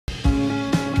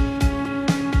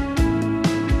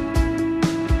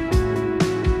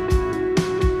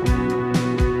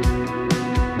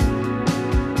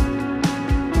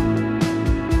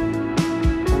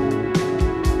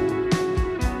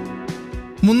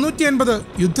350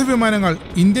 യുദ്ധവിമാനങ്ങൾ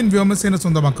ഇന്ത്യൻ വ്യോമസേന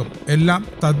സ്വന്തമാക്കും. എല്ലാം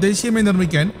തദ്ദേശീയമായി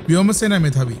നിർമ്മിക്കാൻ വ്യോമസേനാ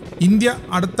മേധാവി. ഇന്ത്യ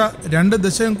അടുത്ത 2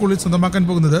 ദശകങ്ങൾക്കുള്ളിൽ സ്വന്തമാക്കാൻ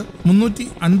പോകുന്നത്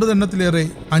 350 എണ്ണത്തിലേറെ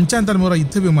 5ാം തലമുറ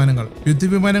യുദ്ധവിമാനങ്ങൾ.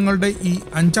 യുദ്ധവിമാനങ്ങളുടെ ഈ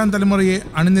 5ാം തലമുറയെ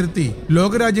അണിനിരത്തി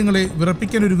ലോകരാജ്യങ്ങളെ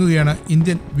വിറപ്പിക്കാനൊരുങ്ങുകയാണ്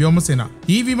ഇന്ത്യൻ വ്യോമസേന.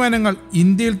 ഈ വിമാനങ്ങൾ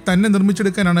ഇന്ത്യയിൽ തന്നെ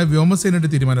നിർമ്മിച്ചെടുക്കാനാണ്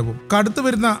വ്യോമസേനയുടെ തീരുമാനവും.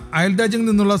 കടുത്തുവരുന്ന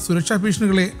അയൽരാജ്യങ്ങളിൽ നിന്നുള്ള സുരക്ഷാ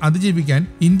ഭീഷണികളെ അതിജീവിക്കാൻ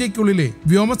ഇന്ത്യക്കുള്ളിലെ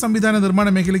വ്യോമ സംവിധാന നിർമ്മാണ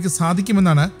മേഖലയ്ക്ക്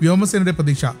സാധിക്കുമെന്നാണ് വ്യോമസേനയുടെ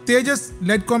പ്രതീക്ഷ. തേജസ്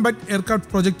ലൈറ്റ് കോമ്പാക്ട് എയർക്രാഫ്റ്റ്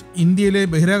പ്രോജക്ട് ഇന്ത്യയിലെ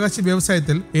ബഹിരാകാശ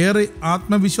വ്യവസായത്തിൽ ഏറെ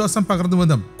ആത്മവിശ്വാസം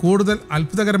പകർന്നുവെന്നും കൂടുതൽ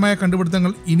അത്ഭുതകരമായ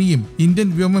കണ്ടുപിടുത്തങ്ങൾ ഇനിയും ഇന്ത്യൻ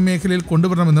വ്യോമ മേഖലയിൽ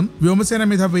കൊണ്ടുവരണമെന്നും വ്യോമസേനാ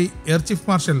മേധാവി എയർ ചീഫ്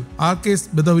മാർഷൽ ആർ.കെ.എസ്.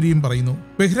 ഭദൌരിയയും പറയുന്നു.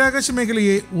 ബഹിരാകാശ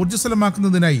മേഖലയെ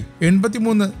ഊർജ്ജസ്വലമാക്കുന്നതിനായി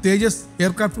 83 തേജസ്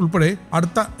എയർക്രാഫ്റ്റ് ഉൾപ്പെടെ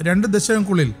അടുത്ത 2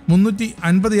 ദശകങ്ങൾക്കുള്ളിൽ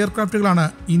 350 എയർക്രാഫ്റ്റുകളാണ്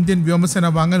ഇന്ത്യൻ വ്യോമസേന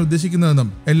വാങ്ങാൻ ഉദ്ദേശിക്കുന്നതെന്നും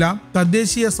എല്ലാം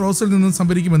തദ്ദേശീയ സ്രോതസ്സിൽ നിന്നും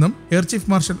സംഭരിക്കുമെന്നും എയർ ചീഫ്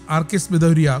മാർഷൽ ആർ.കെ.എസ്.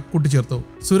 ഭദൌരിയ കൂട്ടിച്ചേർത്തു.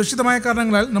 സുരക്ഷിതമായ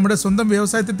കാരണങ്ങളാൽ നമ്മുടെ സ്വന്തം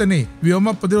വ്യവസായത്തിൽ തന്നെ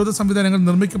വ്യോമ പ്രതിരോധ സംവിധാനങ്ങൾ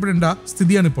നിർമ്മിക്കപ്പെടേണ്ട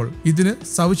സ്ഥിതിയാണിപ്പോൾ. ഇതിന്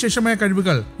സവിശേഷമായ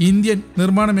കഴിവുകൾ ഇന്ത്യൻ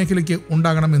നിർമ്മാണ മേഖലയ്ക്ക്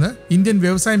ഉണ്ടാകണമെന്ന് ഇന്ത്യൻ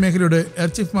വ്യവസായ മേഖലയോട്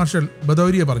എയർ ചീഫ് മാർഷൽ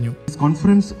ഭദൌരിയ പറഞ്ഞു.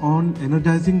 Conference on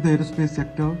energizing the aerospace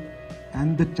sector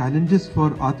and the challenges for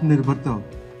Atmanirbharta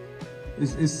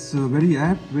is very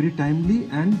apt, very timely,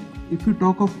 and if you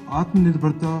talk of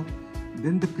Atmanirbharta,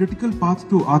 then the critical path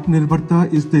to Atmanirbharta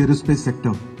is the aerospace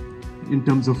sector in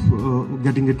terms of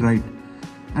getting it right.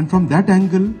 And from that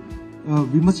angle,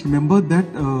 we must remember that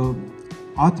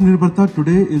Atmanirbharta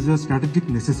today is a strategic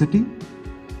necessity.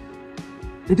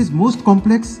 It is most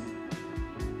complex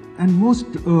and most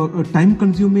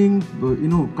time-consuming,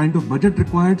 kind of budget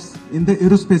required in the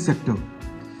aerospace sector.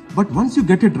 But once you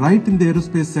get it right in the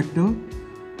aerospace sector,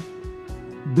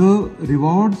 the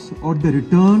rewards or the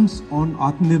returns on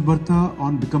Atmanirbharta,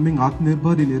 on becoming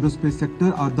Atmanirbhar in aerospace sector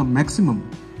are the maximum,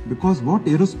 because what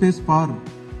aerospace power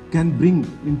can bring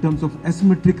in terms of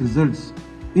asymmetric results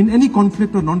in any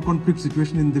conflict or non-conflict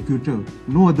situation in the future,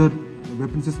 no other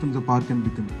weapon systems of power can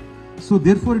become. So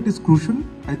therefore it is crucial.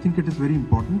 I think it is very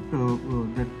important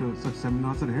that such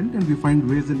seminars are held and we find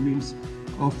ways and means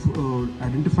of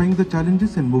identifying the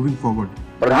challenges and moving forward.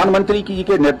 प्रधानमंत्री जी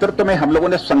के नेतृत्व में हम लोगों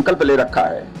ने संकल्प ले रखा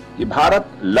है कि भारत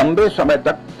लंबे समय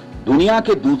तक दुनिया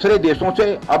के दूसरे देशों से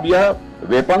अब यह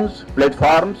वेपन्स,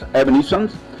 प्लेटफॉर्म्स,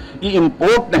 एमिनिशंस ये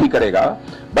इंपोर्ट नहीं करेगा,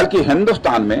 बल्कि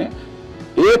हिंदुस्तान में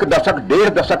 1 दशक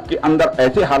 1.5 दशक के अंदर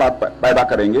ऐसे हालात पैदा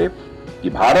करेंगे कि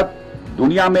भारत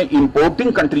दुनिया में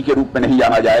इंपोर्टिंग कंट्री के रूप में नहीं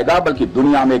जाना जाएगा, बल्कि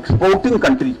दुनिया में एक्सपोर्टिंग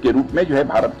कंट्री के रूप में जो है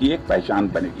भारत की एक पहचान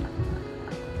बनेगी।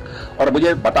 और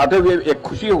मुझे बताते हुए एक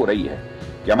खुशी हो रही है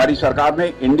कि हमारी सरकार ने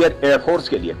इंडियन एयरफोर्स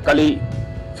के लिए कल ही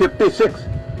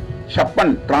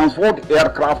 56 ट्रांसपोर्ट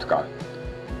एयरक्राफ्ट का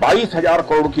 22,000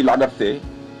 करोड़ की लागत से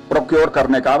प्रोक्योर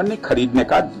करने का, खरीदने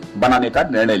का, बनाने का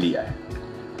निर्णय लिया है।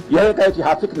 यह एक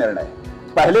ऐतिहासिक निर्णय है।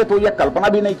 पहले तो यह कल्पना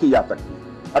भी नहीं की जा सकती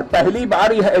और पहली बार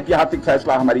यह ऐतिहासिक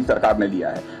फैसला हमारी सरकार ने लिया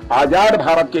है। आजाद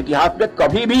भारत के इतिहास में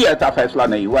कभी भी ऐसा फैसला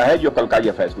नहीं हुआ है जो कल का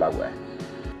यह फैसला हुआ है।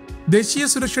 ദേശീയ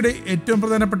സുരക്ഷയുടെ ഏറ്റവും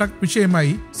പ്രധാനപ്പെട്ട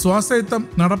വിഷയമായി സ്വാശ്രയത്വം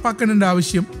നടപ്പാക്കേണ്ട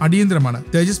ആവശ്യം അടിയന്തരമാണ്.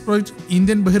 തേജസ് പ്രോജക്ട്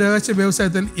ഇന്ത്യൻ ബഹിരാകാശ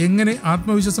വ്യവസായത്തിൽ എങ്ങനെ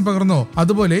ആത്മവിശ്വാസം പകർന്നോ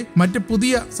അതുപോലെ മറ്റ്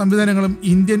പുതിയ സംവിധാനങ്ങളും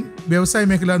ഇന്ത്യൻ വ്യവസായ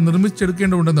മേഖല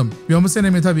നിർമ്മിച്ചെടുക്കേണ്ടതുണ്ടെന്നും വ്യോമസേന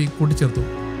മേധാവി കൂട്ടിച്ചേർത്തു.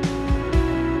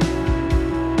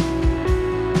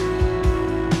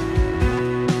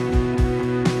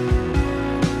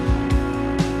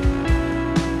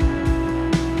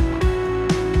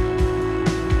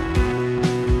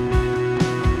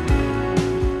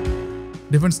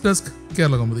 Defence desk,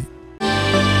 Kerala Kaumudi.